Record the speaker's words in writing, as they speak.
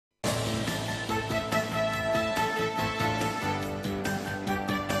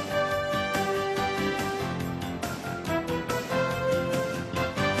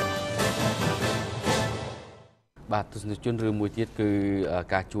បាទទស្សនជនរឿងមួយទៀតគឺ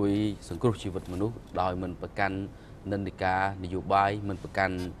ការជួយសង្គ្រោះជីវិតមនុស្សដោយមិនប្រកាន់និន្នាការនយោបាយមិនប្រកា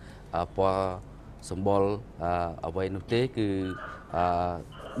ន់ពណ៌សម្បុរអ្វីនោះទេគឺ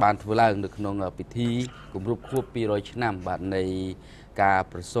បានធ្វើឡើងនៅក្នុងពិធីគម្រប់ខួប200ឆ្នាំបាទនៃការ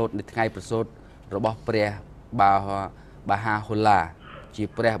ប្រសូតនៃថ្ងៃប្រសូតរបស់ព្រះបាហាហូឡាជា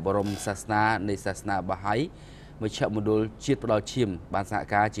ព្រះបរមសាសនានៃសាសនាបាហាយមជ្ឈមណ្ឌលជាតិផ្ដល់ឈាមបានសហ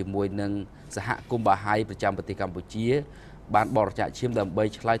ការជាមួយនឹងសហគមន៍បាហាយប្រចាំប្រទេសកម្ពុជាបានបរិច្ចាគឈាមដើម្បី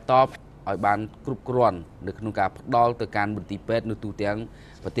ឆ្លើយតបឲ្យបានគ្រប់គ្រាន់នៅក្នុងការផ្ដល់ទៅកាន់មន្ទីរពេទ្យនៅទូទាំង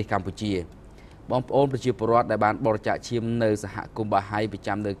ប្រទេសកម្ពុជាបងប្អូនប្រជាពលរដ្ឋដែលបានបរិច្ចាគឈាមនៅសហគមន៍បាហាយប្រ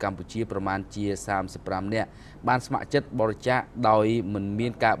ចាំនៅកម្ពុជាប្រមាណជា35នាក់បានស្ម័គ្រចិត្តបរិច្ចាគដោយមិនមា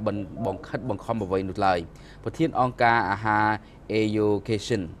នការបង្ខិតបង្ខំអ្វីនោះឡើយប្រធានអង្គការអាហារ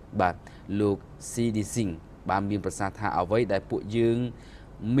Education បាទលោក CNC បានមានប្រសាសន៍ថាអ្វីដែលពួកយើង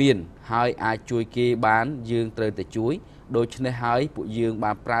មានហើយអាចជួយគេបានយើងត្រូវតែជួយដូច្នេះហើយពួកយើង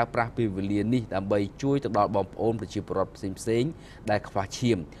បានប្រើប្រាស់ពេលវេលានេះដើម្បីជួយទៅដល់បងប្អូនប្រជាពលរដ្ឋផ្សេងៗដែលខ្វះ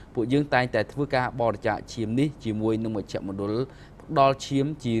ឈាមពួកយើងតែងតែធ្វើការបរិច្ចាគឈាមនេះជាមួយនឹងមជ្ឈមណ្ឌលផ្ដល់ឈាម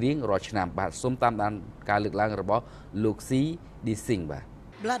ជារៀងរាល់ឆ្នាំបាទសូមតាមដានការលើកឡើងរបស់លោក CNC បាទ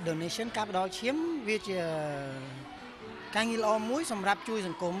Blood donation ការផ្ដល់ឈាមវាជាការងារល្អមួយសម្រាប់ជួយស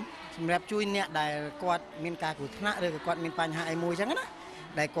ង្គមសម្រាប់ជួយអ្នកដែលគាត់មានការគ្រោះថ្នាក់ឬក៏គាត់មានបញ្ហាអីមួយអញ្ចឹងណា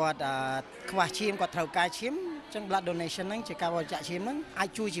ដែលគាត់ខ្វះឈាមគាត់ត្រូវការឈាមអញ្ចឹង blood donation ហ្នឹងជាការបរិច្ចាគឈាមហ្នឹងអាច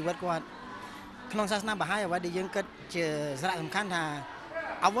ជួយជីវិតគាត់ក្នុងសាសនាបាហាយអ្វីដែលយើងគិតជាសារៈសំខាន់ថា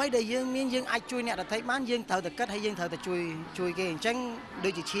អ្វីដែលយើងមានយើងអាចជួយអ្នកដទៃបានយើងត្រូវតែគិតហើយយើងត្រូវតែជួយគេអញ្ចឹងដូ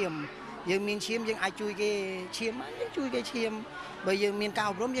ចជាឈាមយើងមានឈាមយើងអាចជួយគេឈាមយើងជួយគេឈាមបើយើងមានការ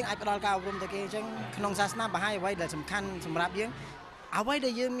អប់រំយើងអាចផ្ដល់ការអប់រំទៅគេអញ្ចឹងក្នុងសាសនាបាហាយអ្វីដែលសំខាន់សម្រាប់យើងអ្វីដែ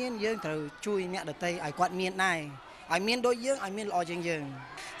លយើងមានយើងត្រូវជួយអ្នកដទៃឲ្យគាត់មានដែរឲ្យមានដូចយើងឲ្យមានល្អជាងយើង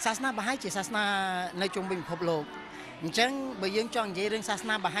សាសនាបាហាយជាសាសនានៅជុំវិញពិភពលោកអញ្ចឹងបើយើងចង់និយាយរឿងសាស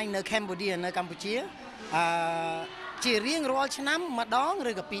នាបាហាយនៅកម្ពុជានៅកម្ពុជាជារៀងរាល់ឆ្នាំម្ដង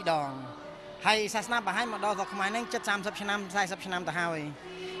ឬក៏ពីរដងហើយសាសនាបាហាយមកដល់ស្រុកខ្មែរហ្នឹងជិត30ឆ្នាំ40ឆ្នាំទៅហើយ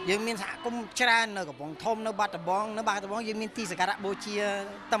យើងមានសហគមន៍ច្រើននៅកំពង់ធំនៅបាត់ដំបងយើងមានទីសក្ការៈបូជា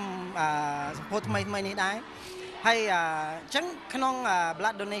តំសម្ពោធថ្មីនេះដែរហើយអញ្ចឹងក្នុង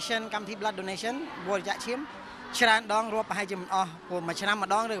blood donation កម្មវិធី blood donation បរិច្ចាគឈាមច្រើនដងរាប់ប្រហែលជាមិនអស់ព្រោះមួយឆ្នាំ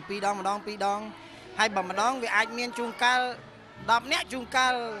ម្ដងឬក៏ពីរដងហើយបើម្ដងវាអាចមានជួនកាល10នាក់ជួនកា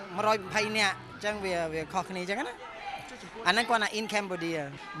ល120នាក់អញ្ចឹងវាខុសគ្នាអញ្ចឹងណាអាហ្នឹងគាត់ថា in Cambodia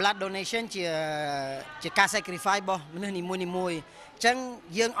blood donation ជាការ sacrifice របស់មនុស្សនីមួយអញ្ចឹង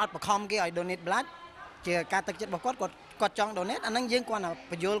យើងអត់បង្ខំគេឲ្យ donate blood ជាការទឹកចិត្តរបស់គាត់ចង់ donate អាហ្នឹងយើងគាត់ថា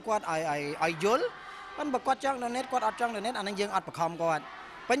បញ្យល់គាត់ឲ្យយល់ប៉ុន្តែបើគាត់ចង់ donate គាត់អត់ចង់ donate អាហ្នឹងយើងអត់បង្ខំគាត់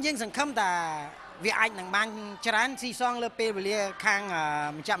ប៉ុន្តែយើងសង្ឃឹមថាវាអាចនឹងបានច្រើនស៊ីសងលើពេលវេលាខាង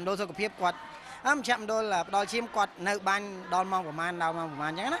មជ្ឈមណ្ឌលសុខភាពគាត់មជ្ឈមណ្ឌលផ្ដល់ឈាមគាត់នៅបានដល់ម៉ោងប្រហែល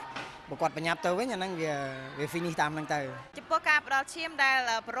អញ្ចឹងណាបើគាត់បញ្ញាប់ទៅវិញអាហ្នឹងវា finish តាមហ្នឹងទៅចំពោះការផ្ដល់ឈាមដែល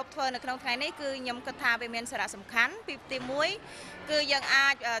ប្រពធ្វើនៅក្នុងថ្ងៃនេះគឺខ្ញុំគិតថាវាមានសារៈសំខាន់ពីទី1គឺយើងអា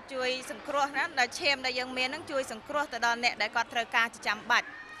ចជួយសង្គ្រោះណាដល់ឈាមដែលយើងមានហ្នឹងជួយសង្គ្រោះទៅដល់អ្នកដែលគាត់ត្រូវការចាំបាច់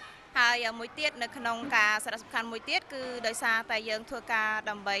ហើយមួយទៀតនៅក្នុងការសារៈសំខាន់មួយទៀតគឺដោយសារតែយើងធ្វើការ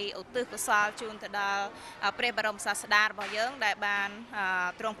ដើម្បីឧទ្ទិសកុសលជូនទៅដល់ព្រះបរមសាស្តារបស់យើងដែលបាន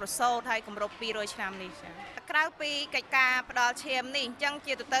ទ្រង់ប្រសូតហើយគម្រប់200ឆ្នាំនេះចា៎ក្រៅពីកិច្ចការផ្ដល់ឈាមនេះអញ្ចឹង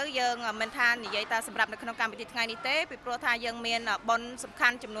ជាទូទៅយើងមិនថានិយាយតែសម្រាប់នៅក្នុងកម្មវិធីថ្ងៃនេះទេពីព្រោះថាយើងមានបុណ្យសំខា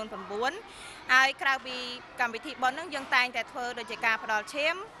ន់ចំនួន9ហើយក្រៅពីកម្មវិធីបុណ្យហ្នឹងយើងតែងតែធ្វើដូចជាការផ្ដល់ឈា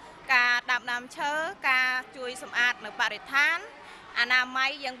មការដាំដើមឈើការជួយសម្អាតនៅបរិស្ថានអនាម័យ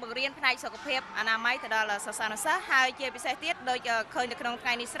យើងបង្រៀនផ្នែកសុខភាពអនាម័យទៅដល់សិស្សានុសិស្សហើយជាពិសេសទៀតដូចឃើញនៅក្នុងថ្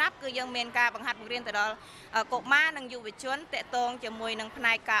ងៃនេះស្រាប់គឺយើងមានការបង្ហាត់បង្រៀនទៅដល់កុមារនិងយុវជនតាក់ទងជាមួយនឹងផ្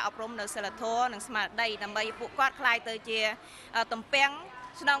នែកការអប់រំនៅសិលធម៌និងស្មារតីដើម្បីពួកគាត់ក្លាយទៅជាទំពាំង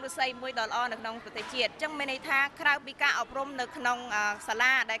ស្នងឫស្សីមួយដ៏ល្អនៅក្នុងប្រទេសជាតិអញ្ចឹងមានន័យថាក្រៅពីការអប់រំនៅក្នុងសា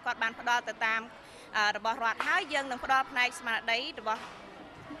លាដែលគាត់បានផ្ដល់ទៅតាមរបស់រដ្ឋហើយយើងនឹងផ្ដល់ផ្នែកស្មារតីរបស់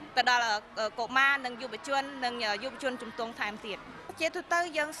ទៅដល់កុមារនិងយុវជនជំទង់ថែមទៀតជាទូទៅ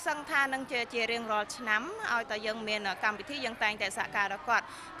យើងសឹងថានឹងជារៀងរាល់ឆ្នាំឲ្យតែយើងមានកម្មវិធីយើងតែងតែសហការដល់គាត់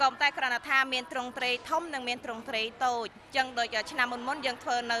ក៏ប៉ុន្តែគ្រាន់តែថាមានទ្រង់ទ្រាយធំនិងមានទ្រង់ទ្រាយតូចអញ្ចឹងដូចឆ្នាំមុនយើងធ្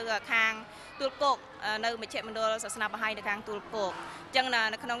វើនៅខាងទួលគោកនៅមជ្ឈមណ្ឌលសាសនាបាហាយនៅខាងទួលគោកអញ្ចឹង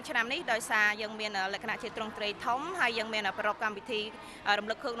នៅក្នុងឆ្នាំនេះដោយសារយើងមានលក្ខណៈជាទ្រង់ទ្រាយធំហើយយើងមានប្រពកម្មវិធីរំ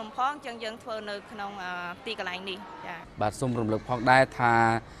លឹកខួបនំផងអញ្ចឹងយើងធ្វើនៅក្នុងទីកន្លែងនេះចា៎បាទសូមរំលឹកផងដែរថា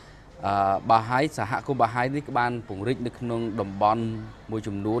បាហាយសហគមន៍បាហាយនេះក៏បានពង្រីកនៅក្នុងតំបន់មួយ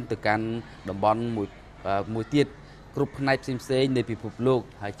ចំនួនទៅកាន់តំបន់មួយទៀត គ្រប់ផ្នែកផ្សេងៗនៃពិភពលោក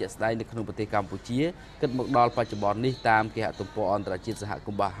ហើយជាក់ស្ដែងនៅក្នុងប្រទេសកម្ពុជាគិតមកដល់បច្ចុប្បន្ននេះតាមគេហទំព័រអន្តរជាតិសហគ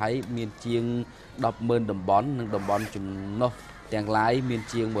មន៍បាហៃមានជាង 10,000 តំបន់និងតំបន់ចំណុះទាំងឡាយមាន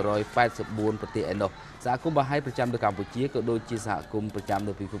ជាង 184 ប្រទេសឯណោះសហគមន៍បាហៃប្រចាំនៅកម្ពុជាក៏ដូចជាសហគមន៍ប្រចាំ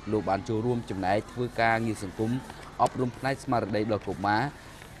នៅពិភពលោកបានចូលរួមចំណែកធ្វើការងារសង្គមអប់រំផ្នែកស្មារតីដល់កុមារ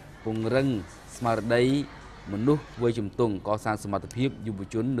ពង្រឹងស្មារតីមនុស្សវ័យជំទង់កសាងសមត្ថភាពយុវ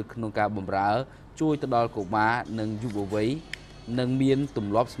ជននៅក្នុងការបម្រើជួយទៅដល់កុមារនិងយុវវ័យនិងមានទ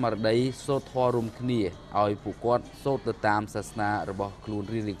ម្លាប់ស្មារតីសូត្រធម៌រួមគ្នាឲ្យពួកគាត់សូត្រទៅតាមសាសនារបស់ខ្លួន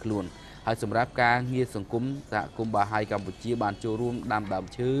រៀងៗខ្លួនហើយសម្រាប់ការងារសង្គមសហគមន៍បាហៃកម្ពុជាបានចូលរួមដាំដើម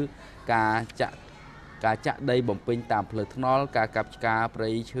ឈើការចាក់ដីបំពេញតាមផ្លូវថ្នល់ការកាប់ឆ្ការព្រៃ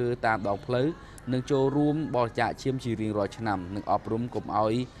ឈើតាមដងផ្លូវនិងចូលរួមបរិច្ចាគឈាមជារៀងរាល់ឆ្នាំនិងអប់រំកុំ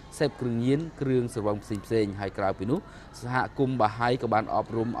ឲ្យសេពគ្រឿងញៀនគ្រឿងស្រវឹងផ្សេងៗហើយក្រៅពីនោះសហគមន៍បាហៃក៏បានអ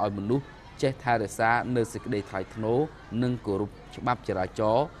ប់រំឲ្យមនុស្សចេះថែរក្សានៅសេចក្តីថ្លៃថ្នូរនិងគោរពច្បាប់ចរាច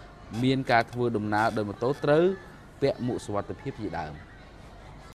រណ៍មានការធ្វើដំណើរដោយម៉ូតូត្រូវពាក់មួកសុវត្ថិភាពជាដើម